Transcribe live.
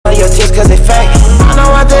just cause they fake. I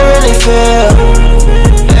know what they really feel.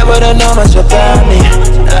 They wouldn't know much about me.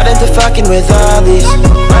 Not into fucking with all these.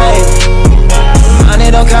 Right.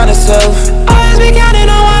 Money don't count itself. Always be counting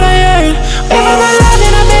on what I earn. If I'm alive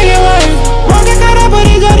then I make it work. Won't get caught up with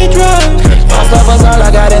these dirty drugs. My stuff was all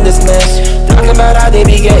I got in this mess. Talking about how they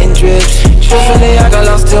be getting drips. Truthfully I got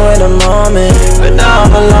lost too in the moment, but now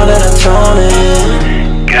I'm alone and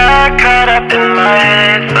atoning. Got caught up in my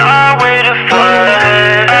head, thought way too far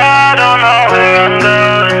ahead. I don't know where I'm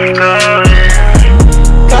going.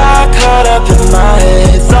 Got caught up in my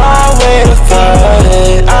head, thought way too far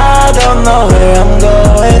ahead. I don't know where I'm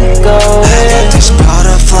going. I got these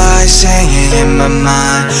butterflies singing in my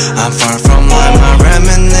mind. I'm far from life, my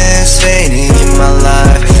reminiscence fading in my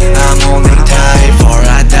life. I'm holding tight before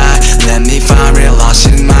I die. Let me find real lost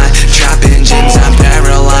in my trapping gyms. I'm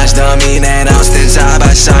paralyzed, dummy and Austin side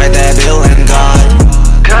by side, that Bill and God.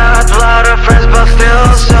 Got a lot of friends but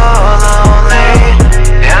still so lonely.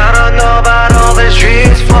 I don't know about all these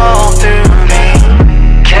dreams fall through me.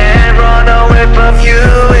 Can't run away from you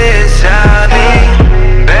inside me.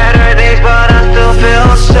 Better days but I still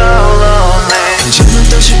feel so lonely. 요즘은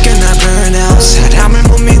또 쉽게 나 burn out. 사람을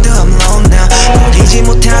못 믿어 I'm alone now. 버리지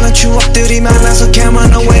못하는 추억들이 많아서 can't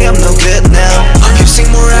run away I'm no good now. You sing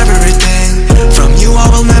more everything. From you I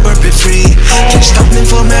will never be free. Can't stop me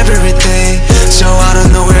from everything. So I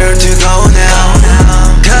don't know where to go now.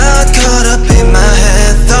 Got caught up in my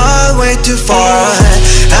head, thought way too far ahead.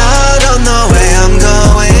 I don't know where I'm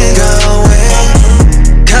going.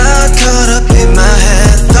 Got caught up in my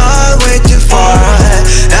head, thought way too far ahead.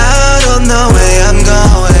 I don't know where I'm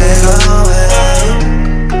going.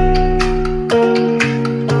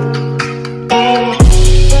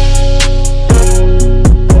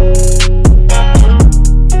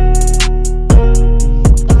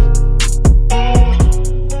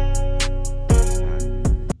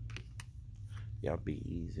 Y'all be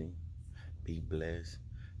easy, be blessed,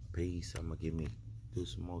 peace. I'm gonna do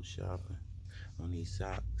some more shopping on these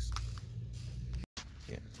socks.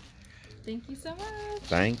 Yeah. Thank you so much.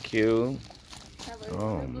 Thank you.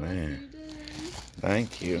 Oh man.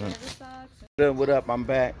 Thank you. What up? I'm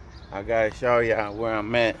back. I gotta show y'all where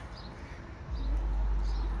I'm at.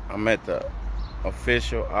 I'm at the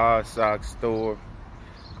official Odd Sock store.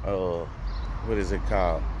 What is it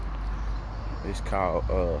called? It's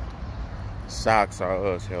called Socks Are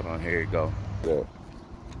Us. Hold on, here you go. The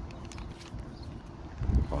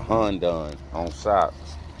Hundun on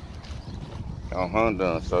socks. On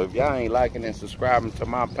Hundun. So if y'all ain't liking and subscribing to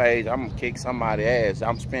my page, I'm gonna kick somebody's ass.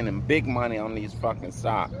 I'm spending big money on these fucking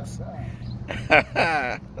socks.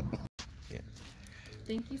 Yeah.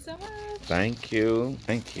 Thank you so much. Thank you.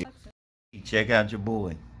 Thank you. Check out your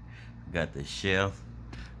boy. Got the chef.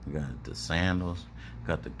 Got the sandals.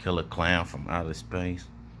 Got the killer clown from outer space.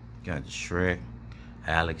 Got the Shrek.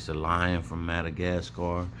 Alex the lion from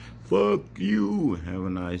Madagascar. Fuck you. Have a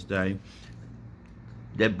nice day.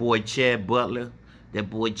 That boy Chad Butler. You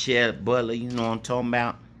know what I'm talking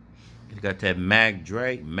about? You got that Mac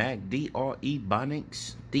Dre. Mac D-R-E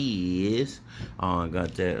Bonics. This. I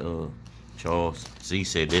got that Charles C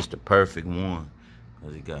said this the perfect one.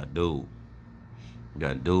 Cause he got dude.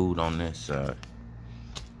 Got dude on this side.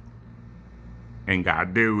 And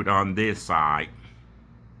got dude on this side.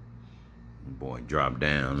 Boy, drop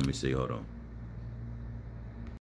down. Let me see. Hold on.